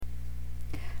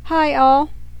Hi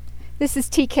all, this is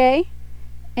TK,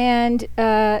 and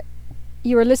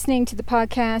you are listening to the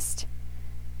podcast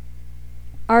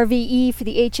RVE for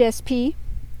the HSP.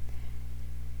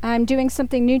 I'm doing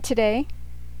something new today.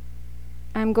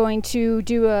 I'm going to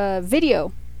do a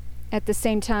video at the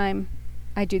same time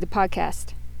I do the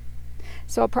podcast.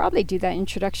 So I'll probably do that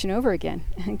introduction over again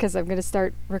because I'm going to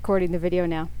start recording the video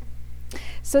now.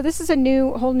 So this is a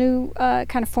whole new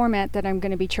kind of format that I'm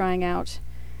going to be trying out.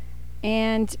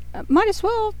 And might as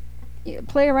well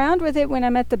play around with it when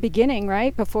I'm at the beginning,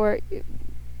 right? Before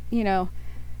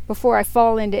I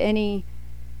fall into any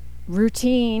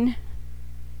routine,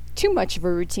 too much of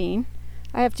a routine.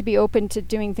 I have to be open to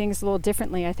doing things a little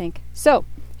differently, I think. So,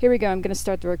 here we go. I'm going to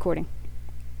start the recording.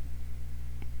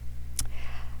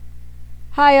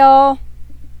 Hi all,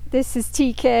 this is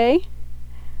TK,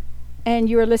 and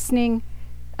you are listening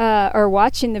or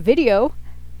watching the video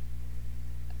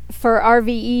for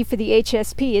RVE for the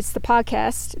HSP. It's the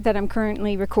podcast that I'm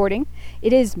currently recording.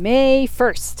 It is May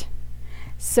 1st.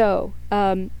 So,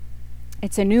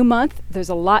 it's a new month. There's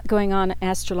a lot going on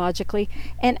astrologically.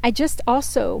 And I just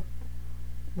also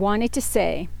wanted to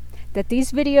say that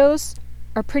these videos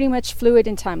are pretty much fluid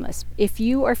and timeless. If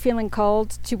you are feeling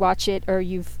called to watch it, or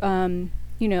you've, been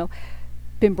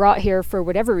brought here for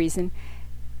whatever reason,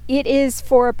 it is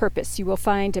for a purpose. You will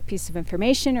find a piece of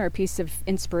information or a piece of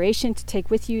inspiration to take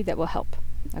with you that will help.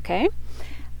 Okay?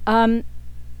 And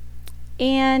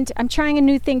I'm trying a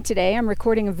new thing today. I'm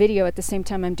recording a video at the same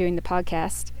time I'm doing the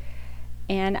podcast.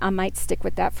 And I might stick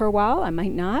with that for a while. I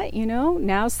might not,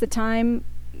 Now's the time.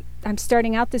 I'm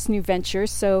starting out this new venture,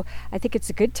 so I think it's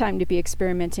a good time to be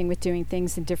experimenting with doing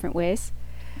things in different ways.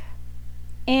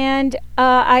 And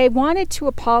I wanted to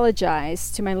apologize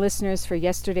to my listeners for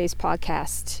yesterday's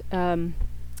podcast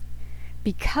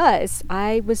because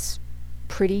I was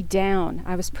pretty down.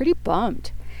 I was pretty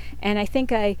bummed. And I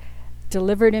think I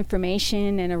delivered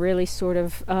information in a really sort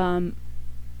of, I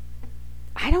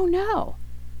don't know.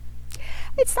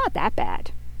 It's not that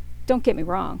bad. Don't get me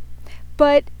wrong.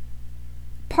 But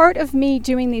part of me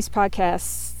doing these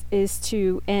podcasts is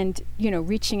to, and,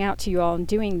 reaching out to you all and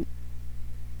doing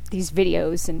these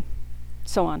videos and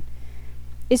so on,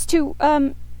 is to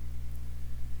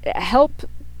help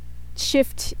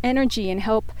shift energy and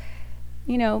help,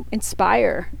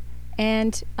 inspire.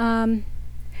 And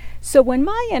so when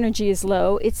my energy is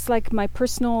low, it's like my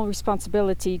personal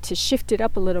responsibility to shift it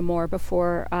up a little more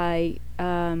before I,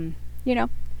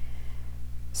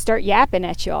 start yapping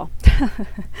at y'all.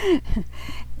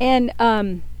 And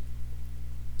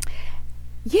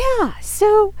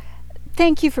so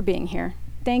thank you for being here.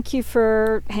 Thank you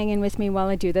for hanging with me while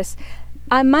I do this.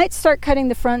 I might start cutting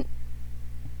the front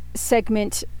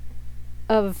segment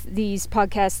of these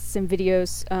podcasts and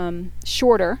videos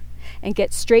shorter and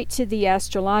get straight to the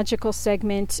astrological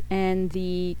segment and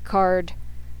the card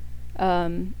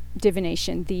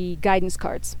divination, the guidance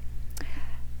cards.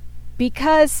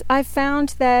 Because I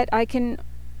found that I can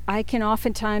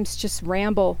oftentimes just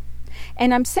ramble.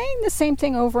 And I'm saying the same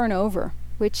thing over and over,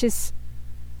 which is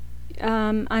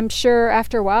I'm sure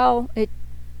after a while it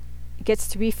gets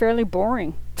to be fairly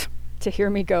boring to hear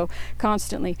me go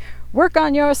constantly, work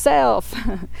on yourself,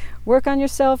 work on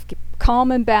yourself,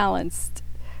 calm and balanced,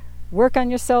 work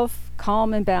on yourself,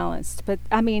 calm and balanced. But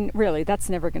I mean, really, that's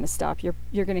never going to stop. You're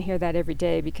going to hear that every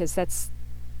day because that's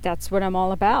what I'm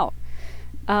all about.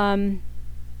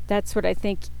 That's what I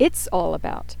think it's all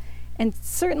about. And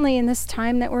certainly in this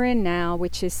time that we're in now,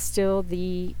 which is still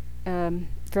the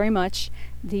very much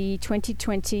the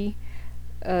 2020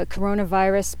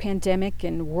 coronavirus pandemic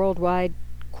and worldwide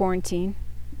quarantine.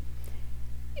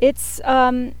 It's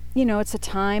it's a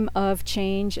time of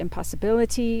change and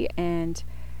possibility, and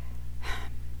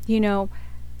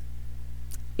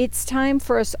it's time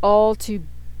for us all to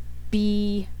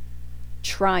be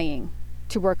trying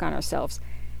to work on ourselves.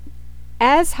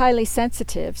 As highly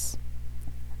sensitives,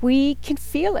 we can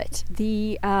feel it.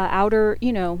 The outer,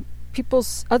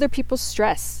 other people's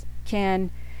stress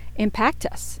can impact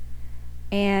us.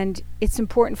 And it's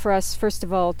important for us, first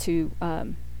of all, to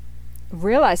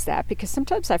realize that, because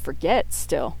sometimes I forget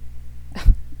still.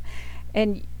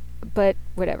 But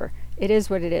whatever. It is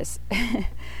what it is.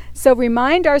 So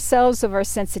remind ourselves of our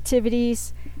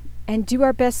sensitivities and do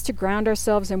our best to ground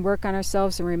ourselves and work on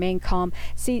ourselves and remain calm.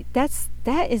 See, that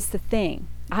is the thing.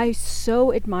 I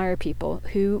so admire people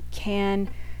who can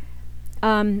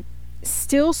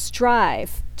still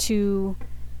strive to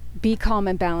be calm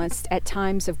and balanced at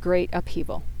times of great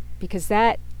upheaval, because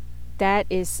that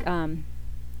is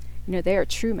they are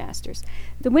true masters.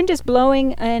 The wind is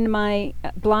blowing and my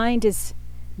blind is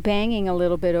banging a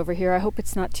little bit over here. I hope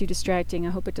it's not too distracting. I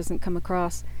hope it doesn't come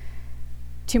across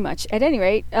too much. At any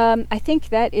rate, I think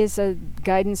that is a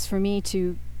guidance for me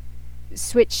to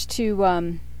switch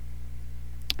to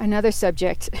another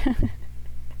subject.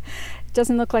 It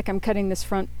doesn't look like I'm cutting this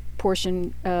front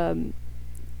portion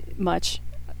much.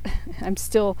 I'm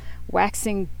still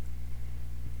waxing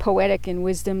poetic in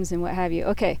wisdoms and what have you.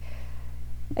 Okay.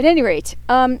 At any rate,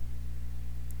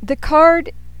 the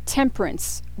card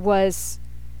Temperance was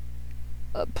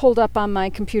pulled up on my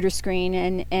computer screen,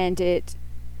 and it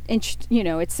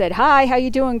said, "Hi, how you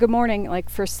doing? Good morning," like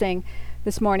first thing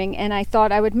this morning. And I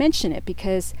thought I would mention it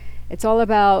because it's all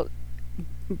about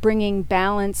bringing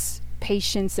balance,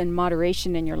 patience, and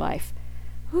moderation in your life.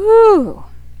 Whew!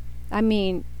 I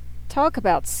mean, talk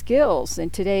about skills in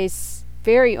today's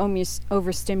very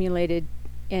overstimulated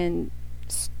and,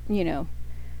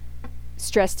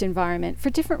 stressed environment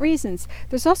for different reasons.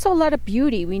 There's also a lot of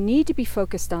beauty. We need to be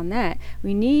focused on that.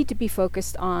 We need to be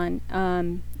focused on,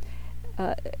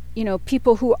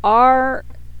 people who are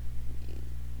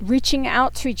reaching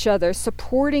out to each other,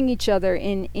 supporting each other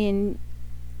in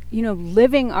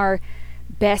living our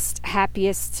best,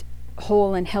 happiest,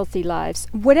 whole and healthy lives,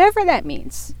 whatever that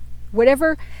means.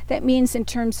 Whatever that means in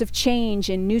terms of change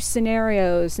and new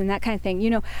scenarios and that kind of thing.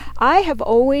 I have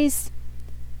always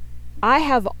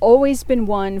been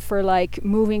one for like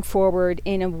moving forward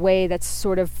in a way that's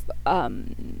sort of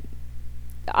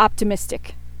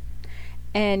optimistic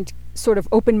and sort of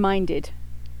open-minded.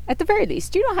 At the very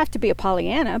least, you don't have to be a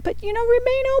Pollyanna, but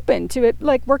remain open to it,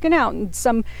 like working out in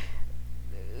some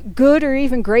good or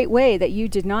even great way that you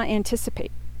did not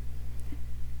anticipate.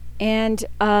 And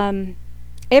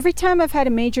every time I've had a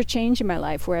major change in my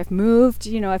life where I've moved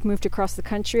across the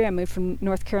country. I moved from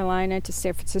North Carolina to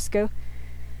San Francisco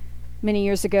many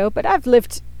years ago, but I've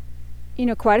lived,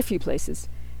 quite a few places.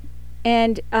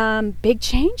 And big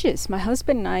changes. My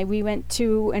husband and I, we went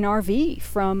to an RV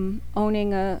from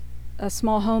owning a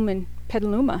small home in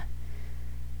Petaluma,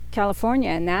 California,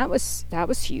 and that was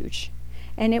huge.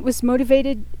 And it was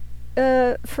motivated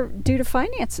due to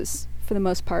finances for the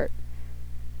most part.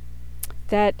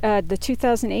 That the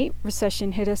 2008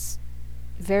 recession hit us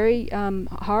very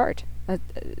hard.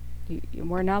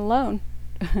 We're not alone.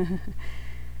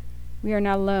 We are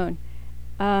not alone.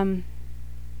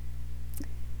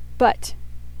 But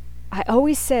I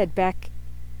always said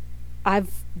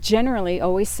I've generally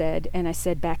always said, and I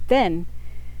said back then,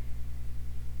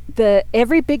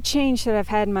 every big change that I've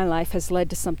had in my life has led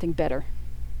to something better.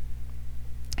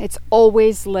 It's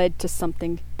always led to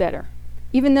something better.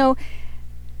 Even though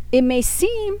it may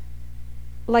seem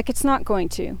like it's not going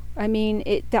to. I mean,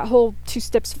 that whole 2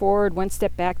 steps forward, 1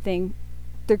 step back thing,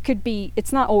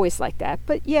 it's not always like that.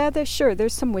 But yeah,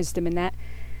 there's some wisdom in that.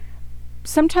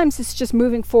 Sometimes it's just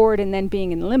moving forward and then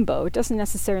being in limbo. It doesn't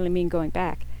necessarily mean going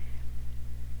back.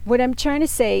 What I'm trying to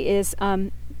say is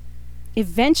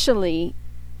eventually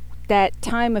that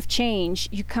time of change,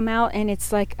 you come out and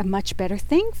it's like a much better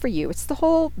thing for you. It's the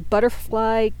whole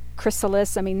butterfly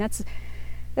chrysalis. I mean, that's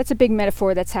a big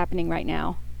metaphor that's happening right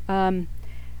now.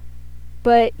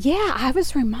 But yeah, I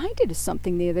was reminded of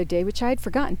something the other day, which I had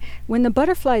forgotten. When the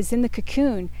butterfly's in the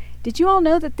cocoon, did you all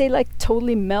know that they like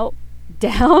totally melt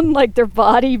down, like their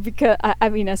body, because I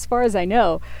mean, as far as I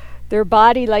know, their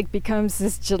body like becomes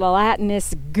this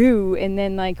gelatinous goo and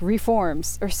then like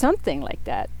reforms or something like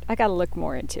that. I got to look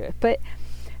more into it. But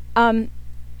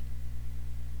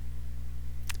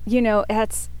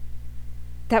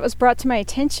that was brought to my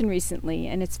attention recently,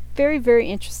 and it's very, very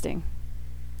interesting.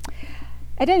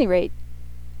 At any rate,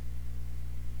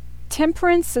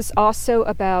 temperance is also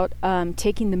about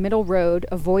taking the middle road,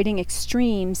 avoiding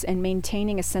extremes, and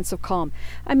maintaining a sense of calm.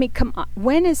 I mean, come on.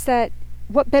 When is that?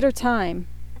 What better time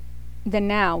than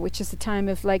now, which is the time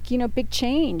of big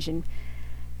change, and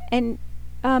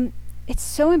it's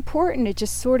so important to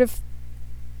just sort of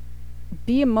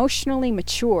be emotionally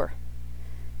mature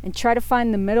and try to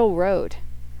find the middle road.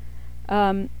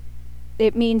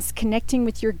 It means connecting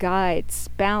with your guides,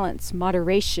 balance,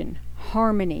 moderation,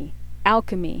 harmony,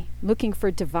 alchemy, looking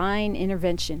for divine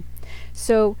intervention.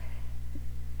 So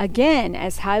again,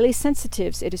 as highly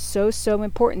sensitives, it is so, so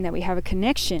important that we have a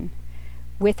connection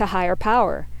with a higher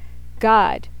power,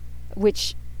 God,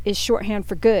 which is shorthand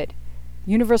for good,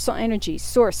 universal energy,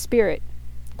 source, spirit,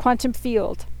 quantum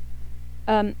field.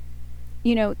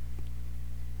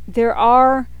 There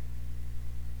are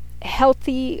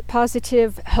healthy,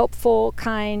 positive, helpful,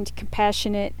 kind,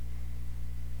 compassionate,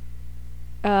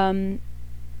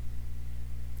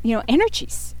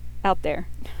 energies out there.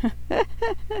 And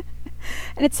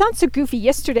it sounds so goofy.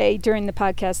 Yesterday during the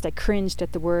podcast, I cringed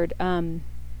at the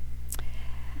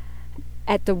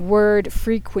word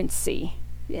frequency.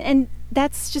 And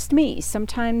that's just me.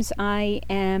 Sometimes I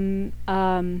am,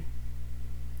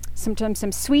 sometimes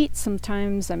I'm sweet,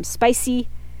 sometimes I'm spicy,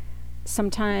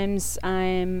 sometimes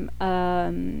I'm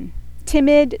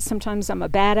timid, sometimes I'm a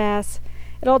badass.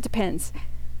 It all depends.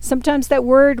 Sometimes that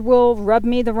word will rub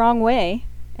me the wrong way,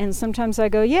 and sometimes I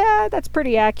go, yeah, that's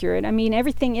pretty accurate. I mean,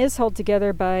 everything is held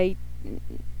together by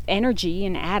energy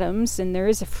and atoms, and there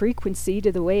is a frequency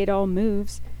to the way it all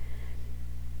moves.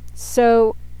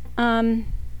 So, at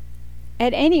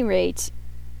any rate,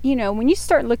 when you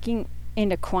start looking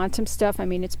into quantum stuff, I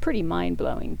mean, it's pretty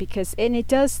mind-blowing because,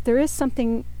 there is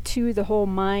something to the whole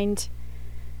mind,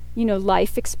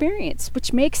 life experience,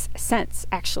 which makes sense,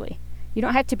 actually. You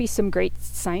don't have to be some great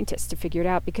scientist to figure it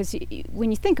out because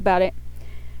when you think about it,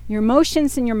 your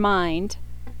emotions and your mind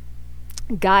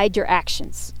guide your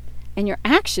actions. And your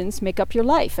actions make up your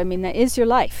life. I mean, that is your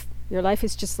life. Your life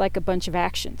is just like a bunch of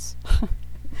actions.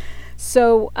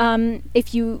 So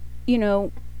if you,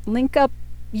 link up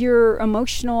your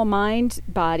emotional mind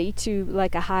body to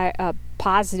like a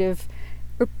positive,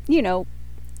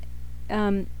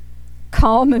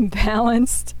 calm and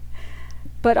balanced,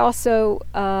 but also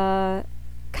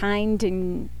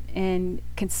kind and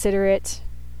considerate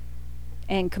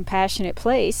and compassionate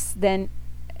place, then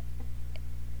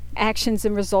actions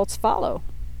and results follow.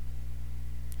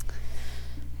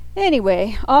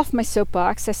 Anyway, off my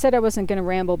soapbox. I said I wasn't going to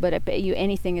ramble, but I bet you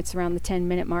anything it's around the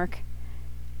 10-minute mark,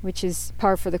 which is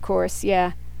par for the course.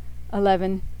 Yeah,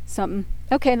 11 something.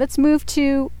 Okay, let's move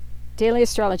to daily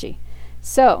astrology.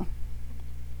 So,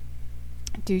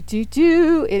 it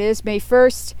is May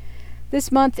 1st.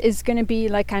 This month is going to be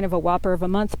like kind of a whopper of a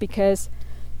month because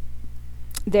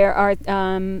there are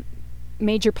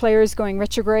major players going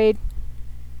retrograde.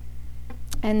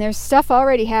 And there's stuff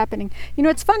already happening.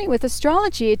 It's funny with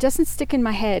astrology, it doesn't stick in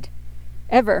my head,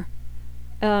 ever.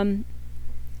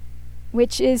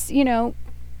 Which is,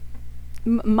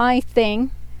 my thing.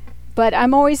 But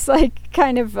I'm always like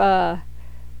kind of, I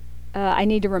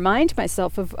need to remind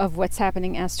myself of what's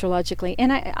happening astrologically.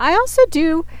 And I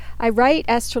also I write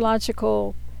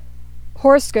astrological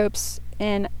horoscopes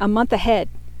in a month ahead.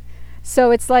 So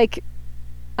it's like,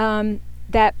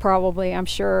 that probably, I'm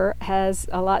sure, has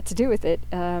a lot to do with it.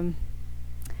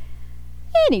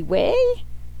 Anyway,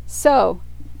 so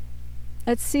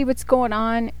let's see what's going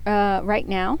on right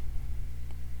now.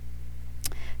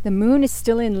 The moon is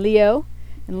still in Leo,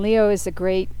 and Leo is a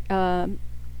great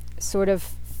sort of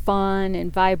fun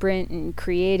and vibrant and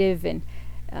creative and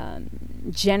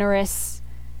generous,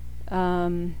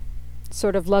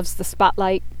 sort of loves the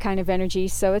spotlight kind of energy.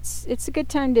 So it's a good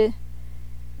time to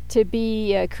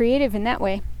be creative in that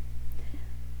way.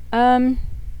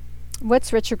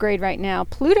 What's retrograde right now?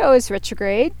 Pluto is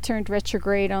retrograde, turned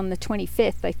retrograde on the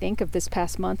 25th, I think, of this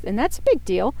past month. And that's a big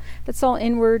deal. That's all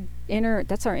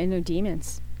that's our inner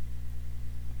demons.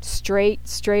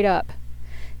 Straight up.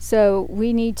 So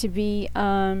we need to be,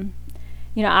 I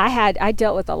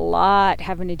dealt with a lot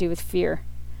having to do with fear.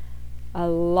 A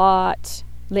lot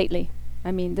lately.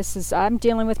 I mean, I'm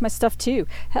dealing with my stuff too.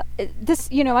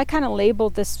 I kind of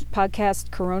labeled this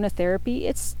podcast Corona Therapy.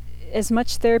 It's as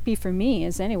much therapy for me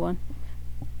as anyone.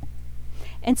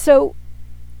 And so,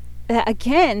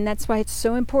 again, that's why it's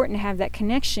so important to have that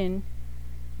connection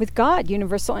with God,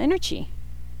 universal energy.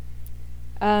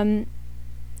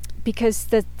 Because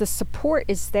the support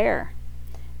is there.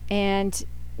 And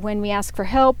when we ask for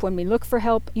help, when we look for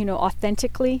help,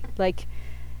 authentically, like,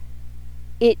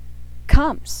 it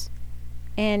comes.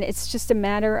 And it's just a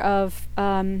matter of,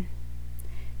 being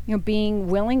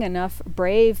willing enough,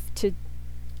 brave to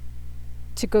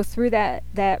go through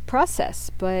that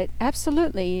process. But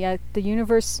absolutely, the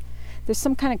universe, there's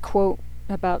some kind of quote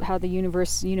about how the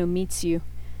universe, meets you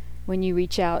when you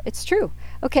reach out. It's true.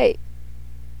 Okay,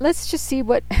 let's just see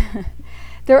what...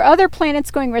 There are other planets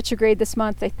going retrograde this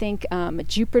month, I think,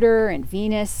 Jupiter and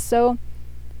Venus. So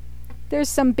there's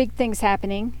some big things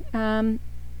happening.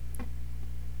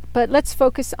 But let's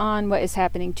focus on what is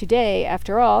happening today.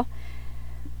 After all,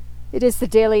 it is the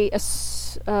daily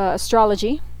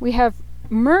astrology. We have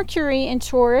Mercury in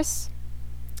Taurus,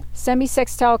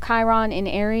 semi-sextile Chiron in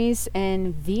Aries,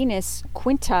 and Venus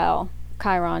quintile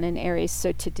Chiron in Aries.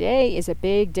 So today is a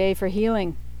big day for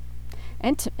healing.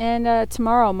 And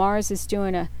tomorrow, Mars is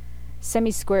doing a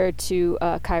semi-square to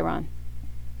Chiron.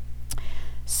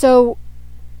 So,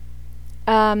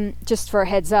 just for a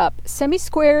heads up,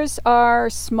 semi-squares are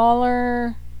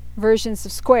smaller versions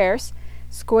of squares.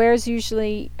 Squares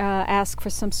usually ask for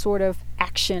some sort of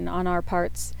action on our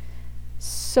parts.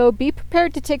 So be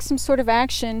prepared to take some sort of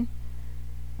action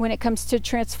when it comes to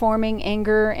transforming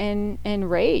anger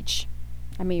and rage.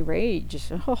 I mean, rage.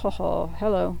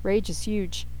 Hello, rage is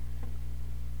huge.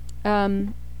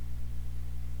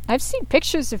 I've seen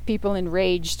pictures of people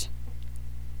enraged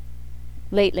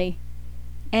lately,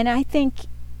 and I think,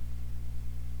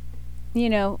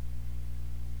 I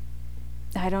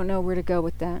don't know where to go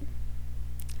with that.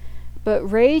 But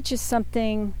rage is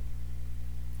something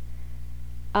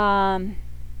I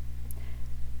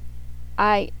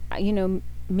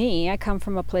come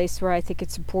from a place where I think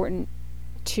it's important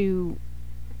to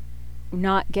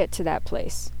not get to that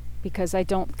place, because I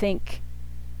don't think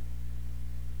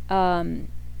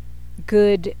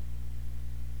good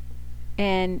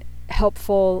and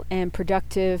helpful and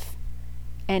productive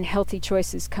and healthy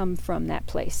choices come from that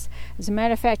place. As a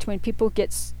matter of fact, when people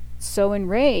get so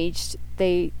enraged,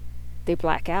 they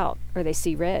black out or they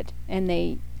see red,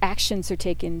 and actions are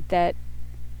taken that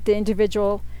the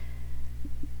individual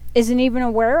isn't even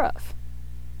aware of,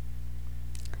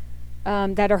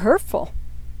 that are hurtful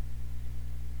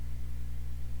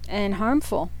and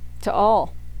harmful to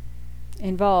all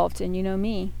involved. And you know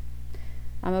me,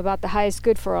 I'm about the highest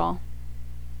good for all.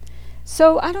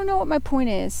 So I don't know what my point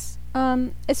is.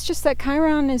 It's just that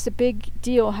Chiron is a big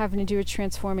deal having to do with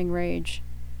transforming rage.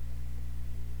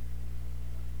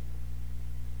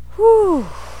 Whew.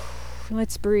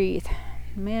 Let's breathe.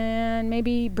 Man,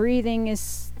 maybe breathing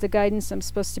is the guidance I'm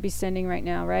supposed to be sending right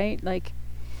now, right? Like,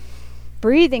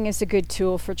 breathing is a good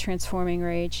tool for transforming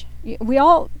rage.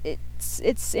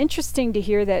 It's interesting to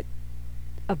hear that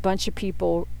a bunch of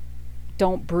people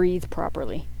don't breathe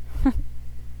properly.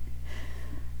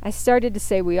 I started to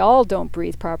say we all don't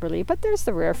breathe properly, but there's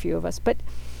the rare few of us. But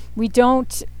we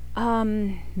don't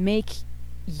make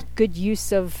good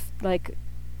use of, like,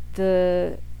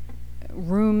 the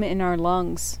room in our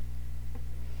lungs.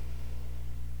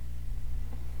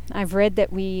 I've read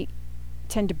that we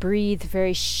tend to breathe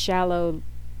very shallow,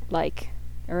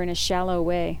 or in a shallow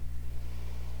way.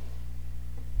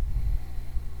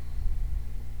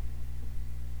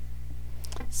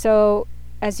 So,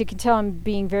 as you can tell, I'm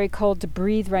being very called to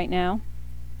breathe right now.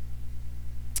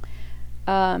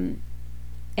 And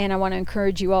I want to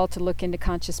encourage you all to look into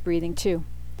conscious breathing too.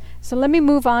 So let me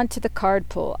move on to the card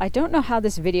pull. I don't know how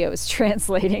this video is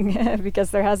translating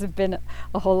because there hasn't been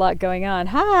a whole lot going on.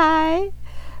 Hi!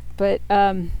 But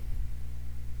at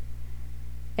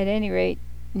any rate,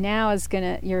 now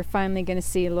you're finally gonna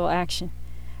see a little action.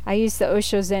 I use the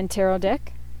Osho Zen Tarot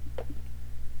deck,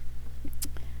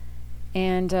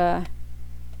 and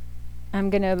I'm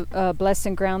gonna bless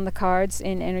and ground the cards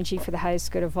in energy for the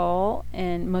highest good of all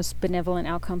and most benevolent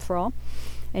outcome for all,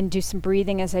 and do some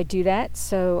breathing as I do that.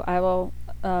 So I will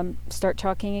start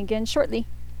talking again shortly.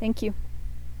 Thank you.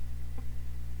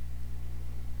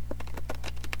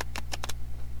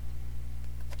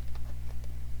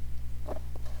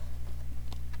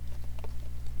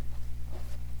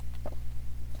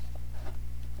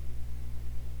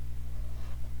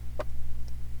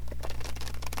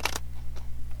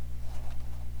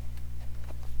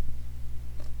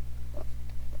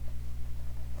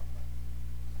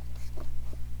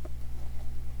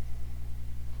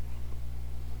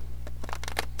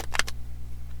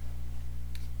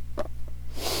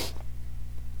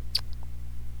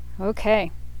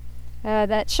 Okay,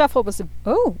 that shuffle was I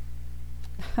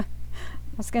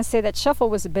was going to say that shuffle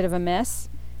was a bit of a mess,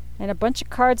 and a bunch of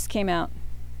cards came out.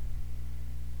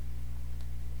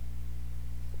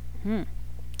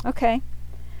 Okay.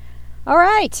 All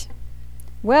right.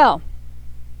 Well,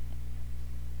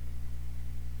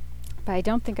 but I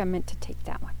don't think I meant to take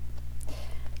that one.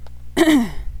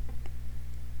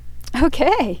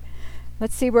 Okay,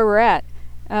 let's see where we're at.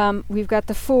 We've got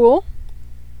the Fool.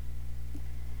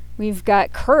 We've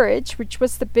got Courage, which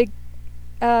was the big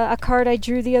a card I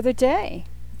drew the other day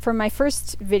for my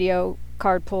first video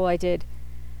card pull I did.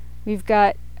 We've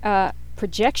got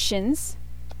Projections,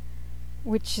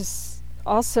 which is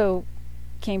also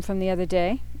came from the other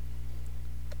day,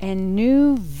 and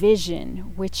New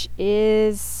Vision, which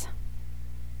is,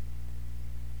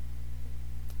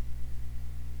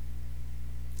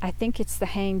 I think it's the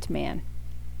Hanged Man.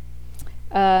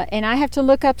 And I have to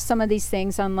look up some of these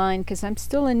things online because I'm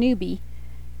still a newbie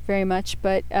very much,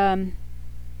 but and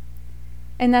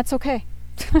that's okay.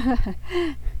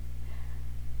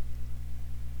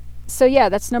 So yeah,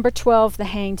 that's number 12, the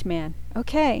Hanged Man.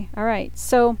 Okay, all right.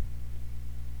 So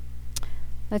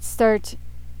let's start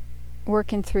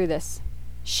working through this,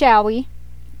 shall we?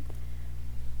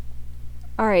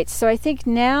 All right, so I think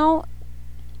now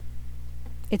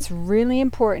it's really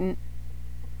important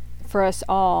for us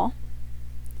all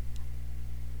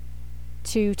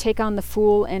to take on the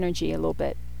Fool energy a little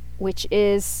bit, which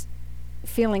is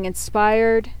feeling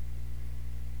inspired,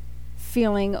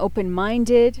 feeling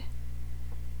open-minded,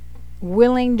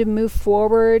 willing to move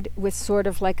forward with sort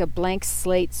of like a blank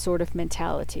slate sort of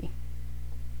mentality.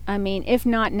 I mean, if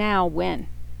not now, when?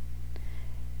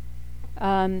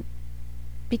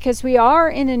 Because we are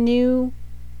in a new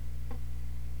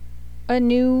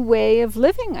way of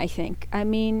living, I think. I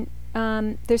mean,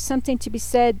 there's something to be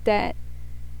said that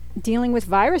dealing with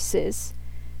viruses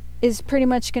is pretty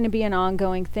much going to be an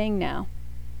ongoing thing now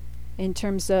in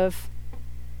terms of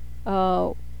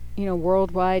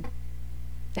worldwide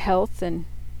health, and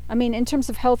I mean in terms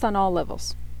of health on all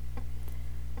levels.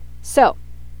 So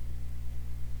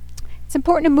it's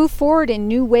important to move forward in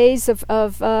new ways of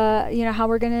how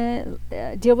we're going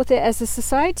to deal with it as a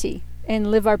society and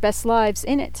live our best lives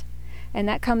in it. And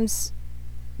that comes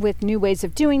with new ways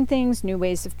of doing things, new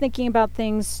ways of thinking about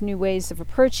things, new ways of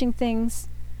approaching things,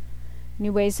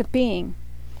 new ways of being.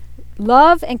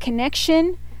 Love and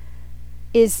connection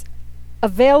is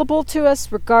available to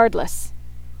us regardless.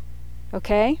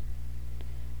 Okay?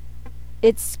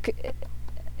 It's,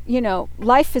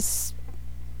 life is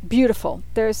beautiful.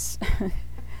 There's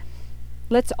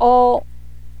let's all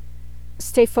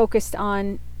stay focused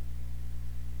on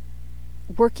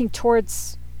working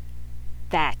towards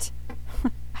that.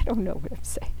 I don't know what I'm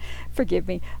saying. Forgive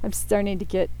me. I'm starting to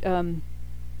get a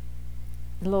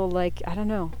little like, I don't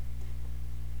know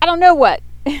what.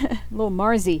 A little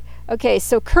Marsy. Okay,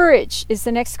 so courage is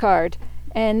the next card.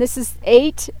 And this is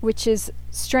 8, which is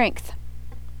strength.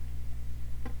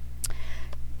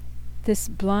 This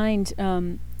blind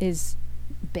is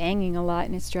banging a lot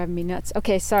and it's driving me nuts.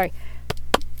 Okay, sorry.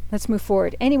 Let's move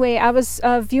forward. Anyway, I was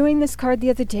viewing this card the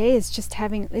other day as just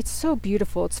it's so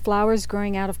beautiful. It's flowers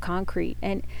growing out of concrete,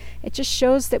 and it just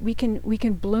shows that we can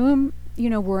bloom,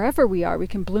 wherever we are. We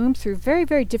can bloom through very,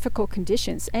 very difficult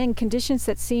conditions, and conditions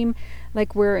that seem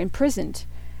like we're imprisoned.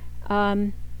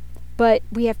 But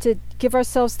we have to give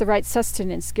ourselves the right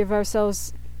sustenance, give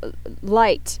ourselves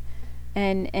light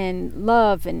and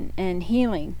love and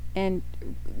healing, and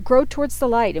grow towards the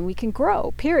light, and we can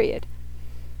grow, period.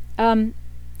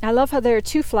 I love how there are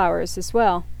 2 flowers as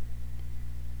well.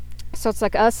 So it's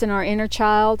like us and our inner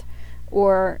child,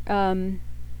 or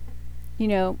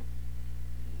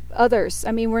others.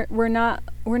 I mean, we're not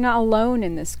alone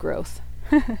in this growth.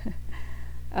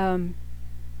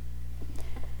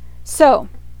 So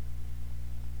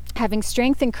having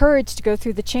strength and courage to go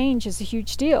through the change is a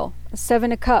huge deal.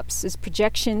 7 of Cups is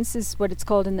projections, is what it's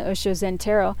called in the Osho Zen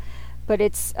Tarot. But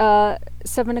it's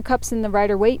 7 of Cups in the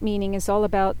Rider-Waite meaning is all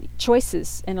about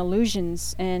choices and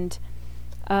illusions, and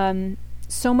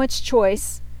so much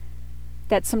choice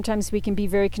that sometimes we can be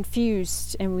very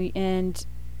confused, and we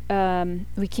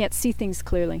can't see things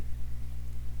clearly.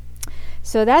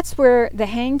 So that's where the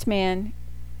Hanged Man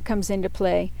comes into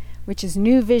play, which is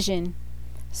new vision.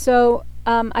 So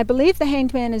I believe the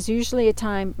Hanged Man is usually a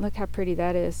time. Look how pretty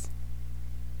that is.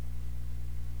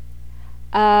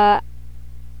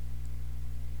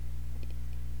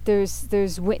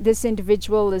 This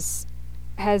individual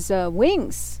has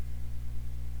wings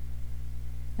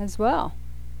as well.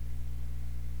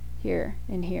 Here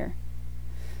and here.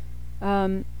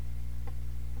 I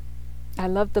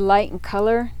love the light and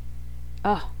color.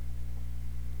 Oh,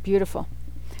 beautiful.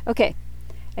 Okay,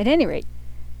 at any rate,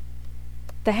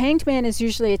 the Hanged Man is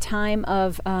usually a time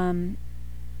of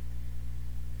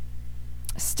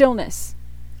stillness.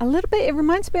 A little bit. It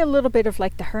reminds me a little bit of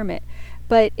like the Hermit.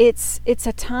 But it's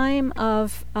a time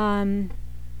of, being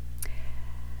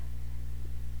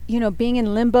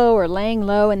in limbo or laying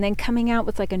low, and then coming out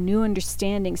with like a new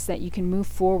understanding so that you can move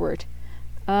forward,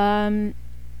 or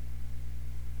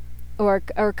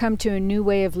come to a new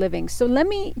way of living. So let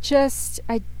me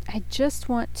I just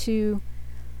want to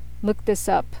look this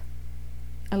up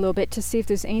a little bit to see if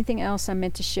there's anything else I'm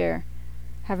meant to share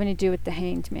having to do with the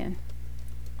Hanged Man.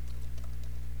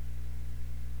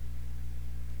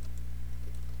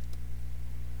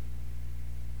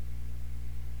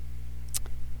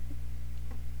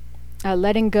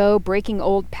 Letting go, breaking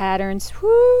old patterns,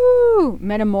 whoo,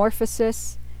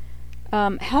 metamorphosis,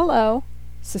 hello,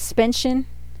 suspension,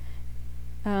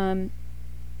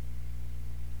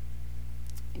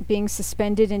 being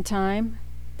suspended in time.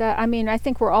 I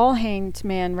think we're all Hanged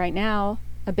Man right now,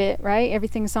 a bit, right?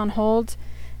 Everything's on hold,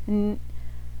 and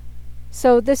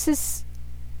so this is,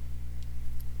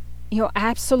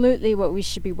 absolutely what we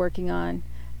should be working on,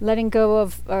 letting go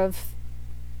of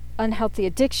unhealthy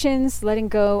addictions, letting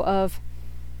go of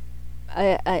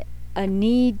a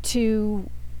need to,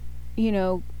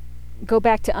 go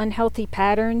back to unhealthy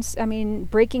patterns. I mean,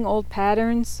 breaking old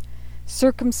patterns,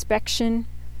 circumspection,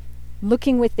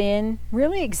 looking within,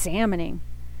 really examining.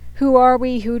 Who are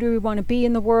we? Who do we want to be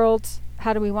in the world?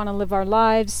 How do we want to live our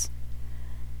lives?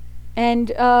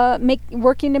 and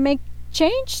working to make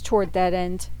change toward that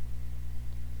end.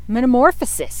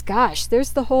 Metamorphosis. Gosh,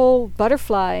 there's the whole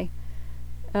butterfly,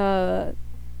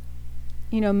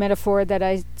 metaphor that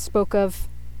I spoke of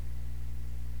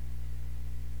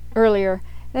earlier.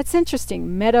 That's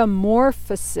interesting.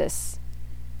 Metamorphosis.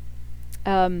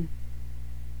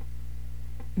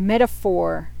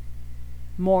 Metaphor.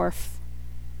 Morph.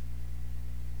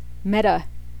 Metamorph.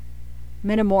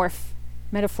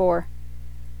 Metaphor.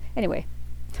 Anyway.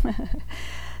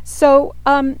 So,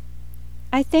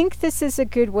 I think this is a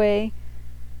good way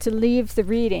to leave the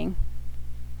reading.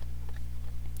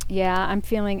 Yeah, I'm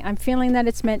feeling that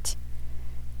it's meant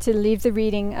to leave the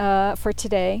reading for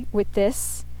today with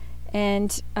this.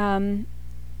 And,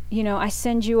 I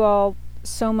send you all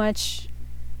so much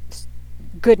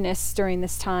goodness during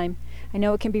this time. I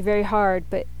know it can be very hard,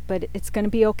 but it's going to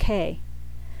be okay.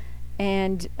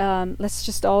 And let's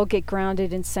just all get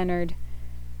grounded and centered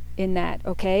in that,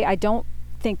 okay? I don't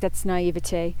think that's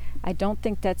naivete. I don't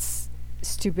think that's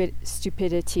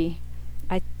stupidity.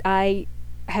 I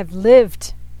have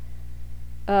lived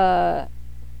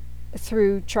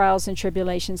through trials and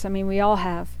tribulations. I mean, we all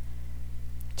have,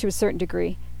 to a certain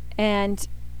degree, and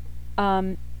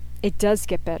it does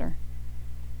get better.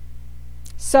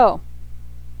 So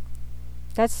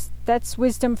that's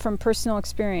wisdom from personal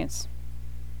experience.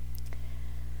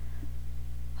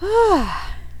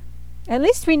 At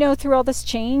least we know through all this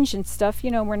change and stuff,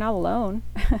 we're not alone.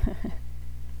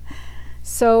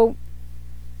 So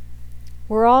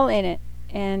we're all in it,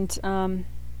 and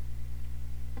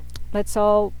let's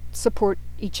all support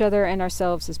each other and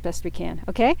ourselves as best we can.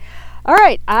 Okay? All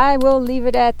right, I will leave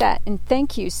it at that. And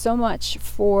thank you so much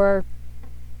for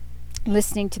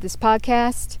listening to this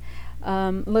podcast.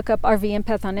 Look up RV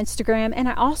Empath on Instagram. And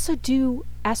I also do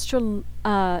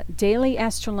daily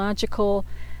astrological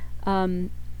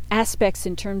aspects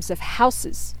in terms of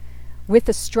houses with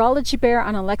Astrology Bear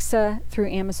on Alexa through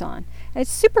Amazon. And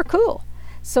it's super cool.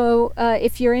 So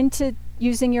if you're into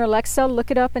using your Alexa,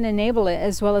 look it up and enable it,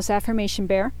 as well as Affirmation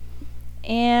Bear.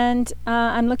 And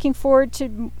I'm looking forward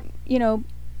to,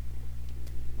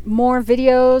 more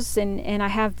videos. And I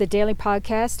have the daily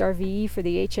podcast, RVE for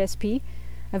the HSP,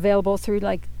 available through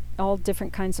like all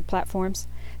different kinds of platforms.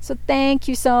 So thank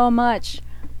you so much.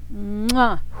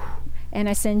 Mwah. And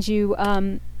I send you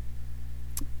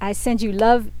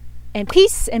love and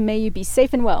peace, and may you be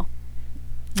safe and well.